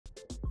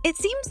It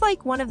seems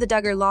like one of the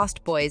Duggar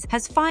Lost Boys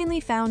has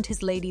finally found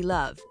his lady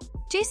love.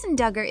 Jason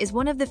Duggar is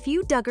one of the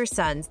few Duggar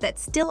sons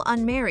that's still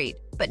unmarried,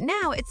 but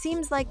now it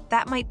seems like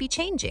that might be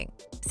changing.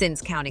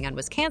 Since Counting On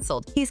was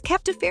canceled, he's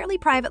kept a fairly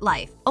private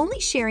life, only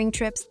sharing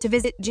trips to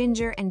visit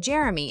Ginger and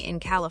Jeremy in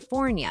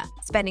California,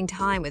 spending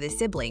time with his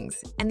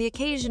siblings, and the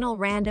occasional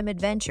random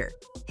adventure.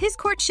 His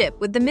courtship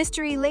with the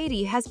mystery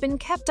lady has been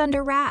kept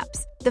under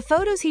wraps. The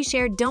photos he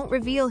shared don't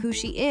reveal who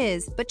she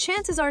is, but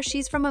chances are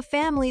she's from a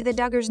family the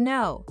Duggars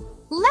know.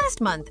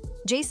 Last month,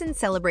 Jason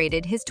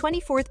celebrated his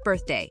 24th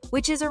birthday,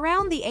 which is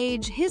around the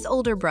age his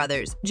older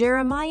brothers,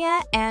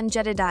 Jeremiah and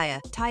Jedediah,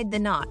 tied the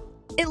knot.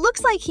 It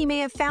looks like he may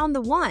have found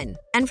the one,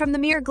 and from the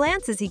mere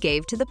glances he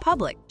gave to the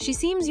public, she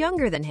seems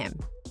younger than him.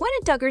 When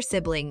a Duggar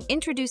sibling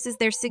introduces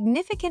their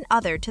significant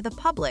other to the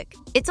public,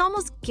 it's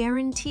almost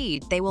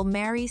guaranteed they will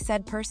marry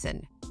said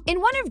person. In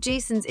one of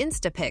Jason's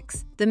Insta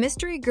pics, the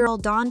mystery girl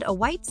donned a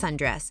white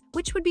sundress,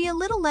 which would be a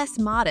little less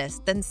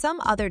modest than some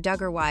other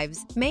Duggar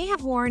wives may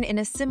have worn in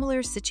a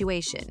similar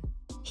situation.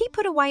 He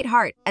put a white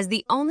heart as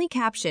the only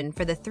caption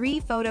for the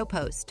 3-photo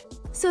post.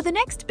 So the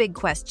next big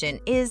question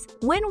is,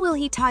 when will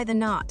he tie the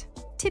knot?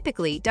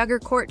 Typically,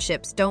 Duggar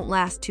courtships don't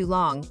last too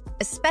long,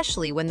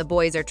 especially when the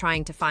boys are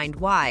trying to find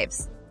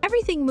wives.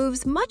 Everything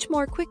moves much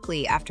more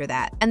quickly after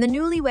that, and the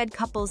newlywed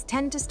couples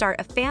tend to start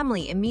a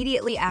family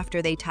immediately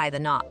after they tie the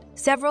knot.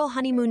 Several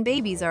honeymoon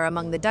babies are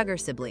among the Duggar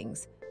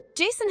siblings.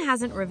 Jason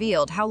hasn't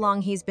revealed how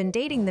long he's been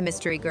dating the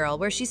mystery girl,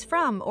 where she's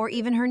from, or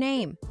even her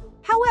name.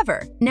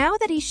 However, now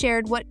that he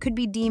shared what could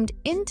be deemed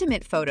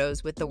intimate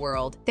photos with the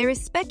world, there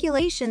is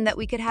speculation that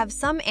we could have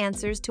some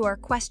answers to our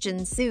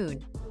questions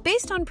soon.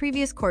 Based on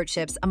previous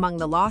courtships among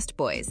the Lost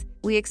Boys,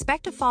 we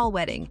expect a fall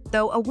wedding,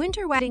 though a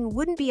winter wedding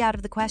wouldn't be out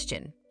of the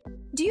question.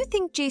 Do you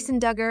think Jason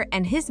Duggar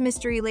and his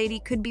mystery lady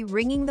could be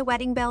ringing the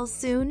wedding bells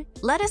soon?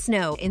 Let us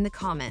know in the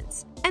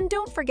comments. And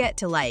don't forget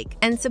to like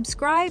and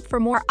subscribe for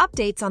more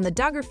updates on the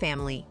Duggar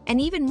family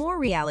and even more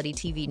reality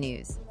TV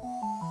news.